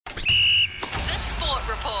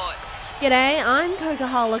Report. G'day, I'm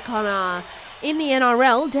Coca-Cola Connor. In the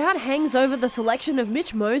NRL, doubt hangs over the selection of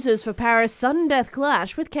Mitch Moses for Paris' sudden death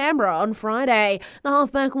clash with Canberra on Friday. The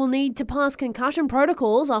halfback will need to pass concussion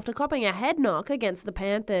protocols after copping a head knock against the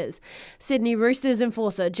Panthers. Sydney Roosters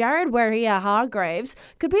enforcer Jared Waerea-Hargreaves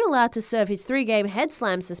could be allowed to serve his 3-game head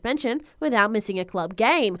slam suspension without missing a club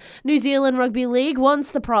game. New Zealand Rugby League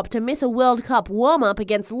wants the prop to miss a World Cup warm-up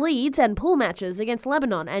against Leeds and pool matches against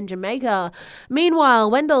Lebanon and Jamaica.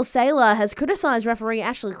 Meanwhile, Wendell Saylor has criticised referee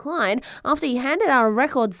Ashley Klein after he handed out a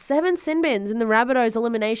record 7 sin bins in the Rabbitohs'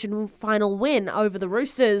 elimination final win over the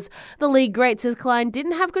Roosters. The league great says Klein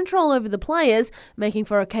didn't have control over the players, making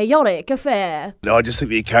for a chaotic affair. I just think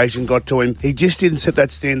the occasion got to him. He just didn't set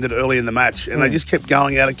that standard early in the match, and they just kept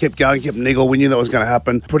going at it, kept niggle. We knew that was going to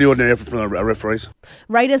happen. Pretty ordinary effort from the referees.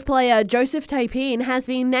 Raiders player Joseph Tapine has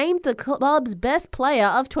been named the club's best player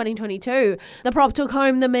of 2022. The prop took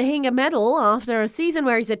home the Mahinga medal after a season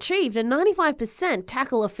where he's achieved a 95%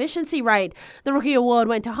 tackle efficiency rate. The rookie award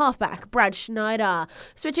went to halfback Brad Schneider.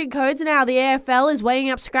 Switching codes now, the AFL is weighing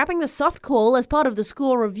up scrapping the soft call as part of the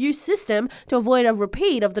score review system to avoid a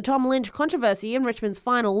repeat of the Tom Lynch controversy in Richmond's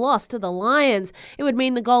final loss to the Lions. It would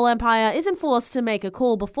mean the goal umpire isn't forced to make a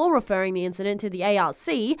call before referring the incident to the ARC.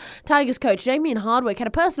 Tigers coach Damien Hardwick had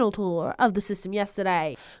a personal tour of the system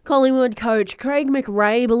yesterday. Collingwood coach Craig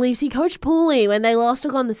McRae believes he coached poorly when they lost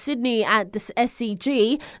on the Sydney at the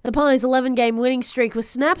SCG. The Pies' 11-game winning streak was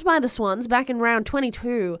snapped by the Swans back in round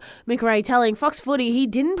 22. McRae telling Fox Footy he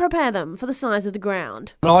didn't prepare them for the size of the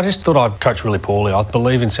ground. I just thought I'd coach really poorly. I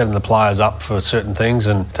believe in setting the players up for certain things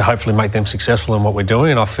and to hopefully make them successful in what we're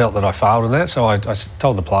doing, and I felt that I failed in that, so I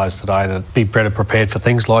told the players today to be better prepared for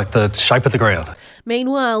things like the shape of the ground.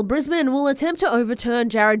 Meanwhile, Brisbane will attempt to overturn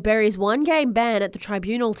Jared Berry's 1-game ban at the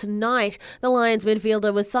tribunal tonight. The Lions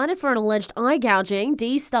midfielder was cited for an alleged eye gouging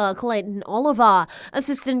D-star Clayton Oliver.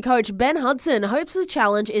 Assistant coach Ben Hudson hopes the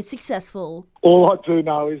challenge is successful. All I do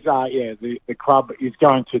know is, the club is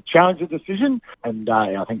going to challenge the decision, and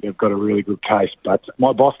I think they've got a really good case. But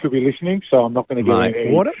my boss could be listening, so I'm not going to get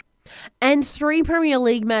into it. And 3 Premier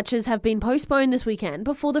League matches have been postponed this weekend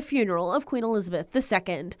before the funeral of Queen Elizabeth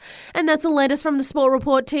II. And that's the latest from the Sport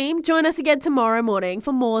Report team. Join us again tomorrow morning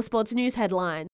for more sports news headlines.